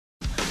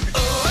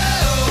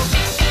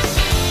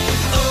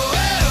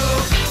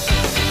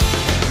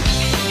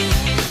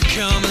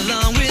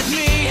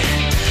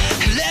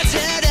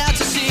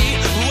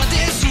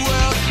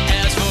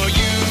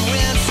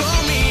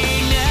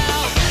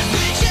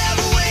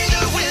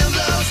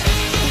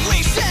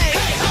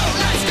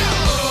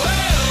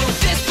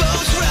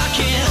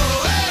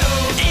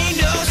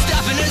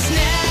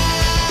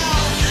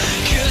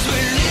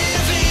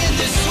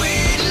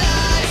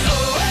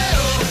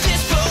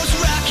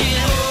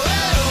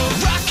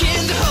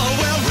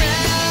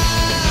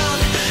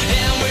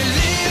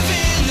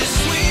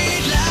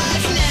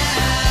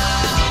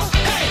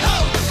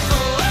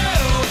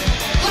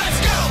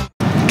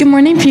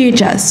morning,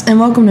 PHS, and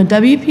welcome to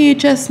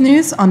WPHS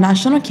News on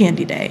National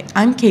Candy Day.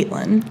 I'm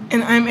Caitlin.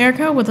 And I'm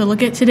Erica with a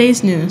look at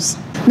today's news.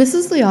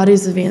 Mrs.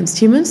 Liotti's Advanced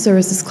Human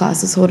Services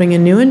class is holding a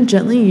new and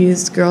gently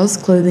used girls'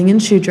 clothing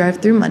and shoe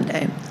drive through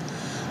Monday.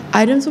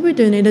 Items will be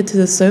donated to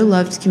the So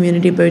Loved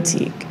Community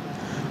Boutique.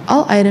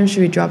 All items should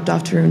be dropped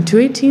off to room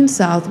 218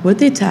 South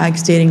with a tag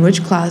stating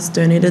which class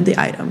donated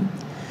the item.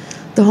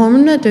 The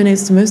homeroom that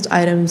donates the most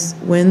items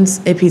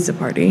wins a pizza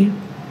party.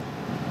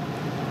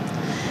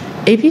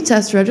 AP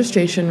test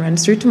registration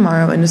runs through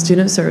tomorrow in the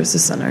Student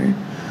Services Center.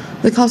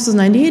 The cost is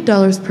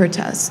 $98 per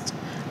test.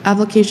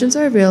 Applications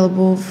are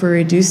available for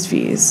reduced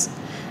fees.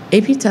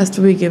 AP tests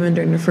will be given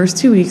during the first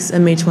 2 weeks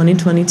in May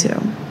 2022.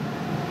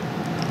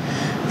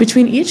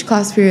 Between each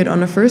class period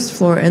on the first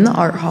floor in the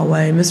art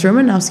hallway, Ms.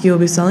 Romanowski will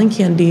be selling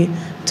candy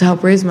to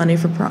help raise money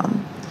for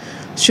prom.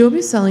 She will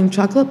be selling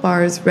chocolate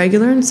bars,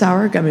 regular and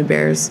sour gummy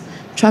bears,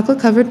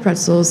 chocolate-covered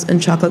pretzels,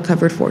 and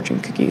chocolate-covered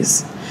fortune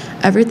cookies.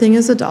 Everything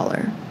is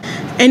 $1.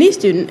 Any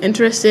student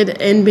interested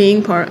in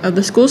being part of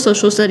the school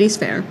social studies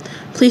fair,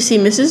 please see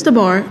Mrs.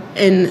 DeBar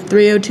in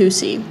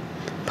 302C.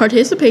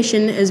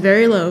 Participation is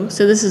very low,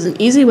 so this is an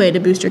easy way to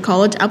boost your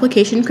college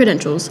application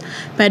credentials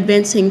by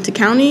advancing to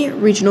county,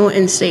 regional,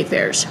 and state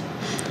fairs.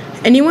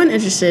 Anyone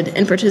interested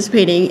in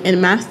participating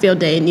in Math Field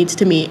Day needs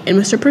to meet in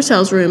Mr.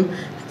 Purcell's room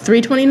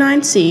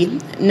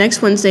 329C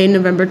next Wednesday,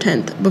 November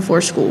 10th,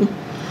 before school.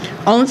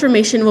 All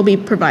information will be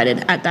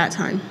provided at that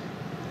time.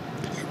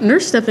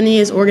 Nurse Stephanie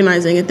is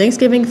organizing a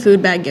Thanksgiving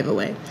food bag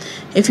giveaway.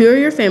 If you or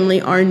your family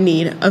are in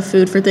need of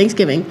food for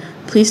Thanksgiving,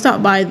 please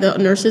stop by the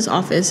nurse's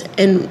office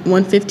in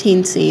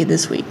 115C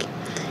this week.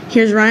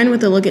 Here's Ryan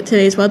with a look at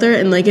today's weather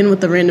and Megan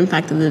with the random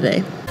fact of the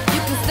day.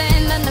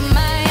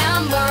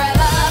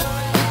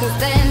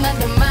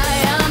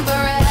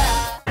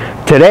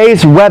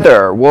 Today's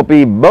weather will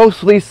be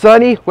mostly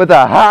sunny with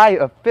a high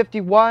of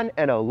 51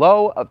 and a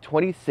low of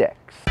 26.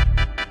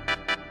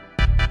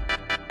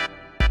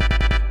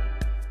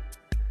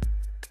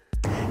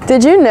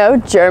 Did you know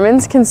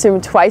Germans consume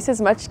twice as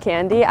much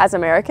candy as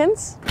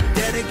Americans?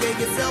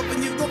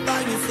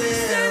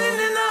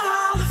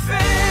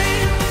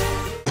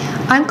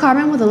 I'm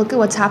Carmen with a look at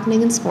what's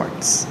happening in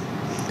sports.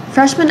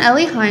 Freshman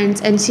Ellie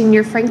Hines and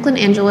senior Franklin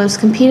Angelos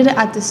competed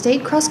at the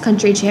state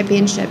cross-country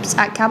championships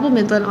at Cabell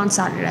Midland on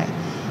Saturday.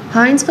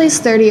 Hines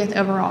placed 30th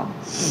overall.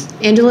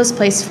 Angelos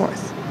placed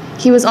 4th.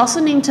 He was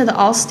also named to the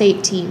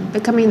All-State team,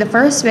 becoming the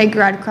first Big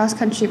Red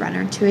cross-country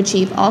runner to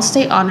achieve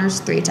All-State honors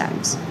 3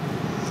 times.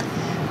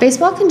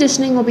 Baseball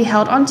conditioning will be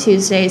held on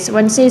Tuesdays,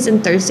 Wednesdays,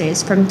 and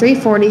Thursdays from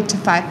 3:40 to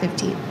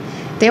 5:15.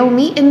 They will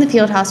meet in the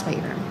Fieldhouse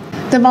weight room.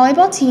 The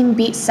volleyball team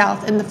beat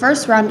South in the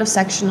first round of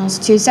sectionals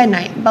Tuesday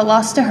night, but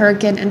lost to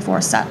Hurricane in 4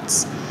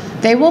 sets.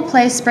 They will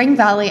play Spring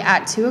Valley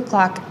at 2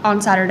 o'clock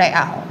on Saturday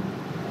at home.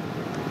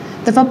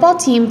 The football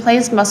team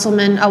plays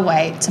Musselman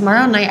away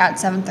tomorrow night at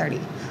 7:30.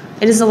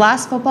 It is the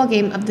last football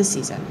game of the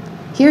season.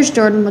 Here's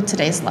Jordan with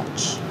today's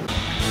lunch.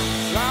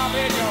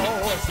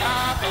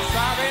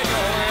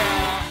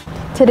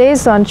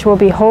 Today's lunch will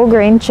be whole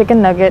grain chicken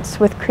nuggets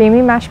with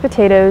creamy mashed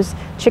potatoes,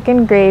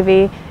 chicken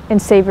gravy,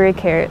 and savory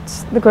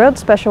carrots. The grilled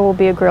special will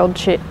be a grilled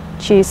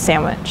cheese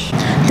sandwich.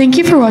 Thank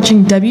you for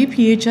watching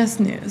WPHS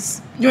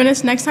News. Join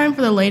us next time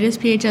for the latest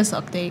PHS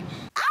update.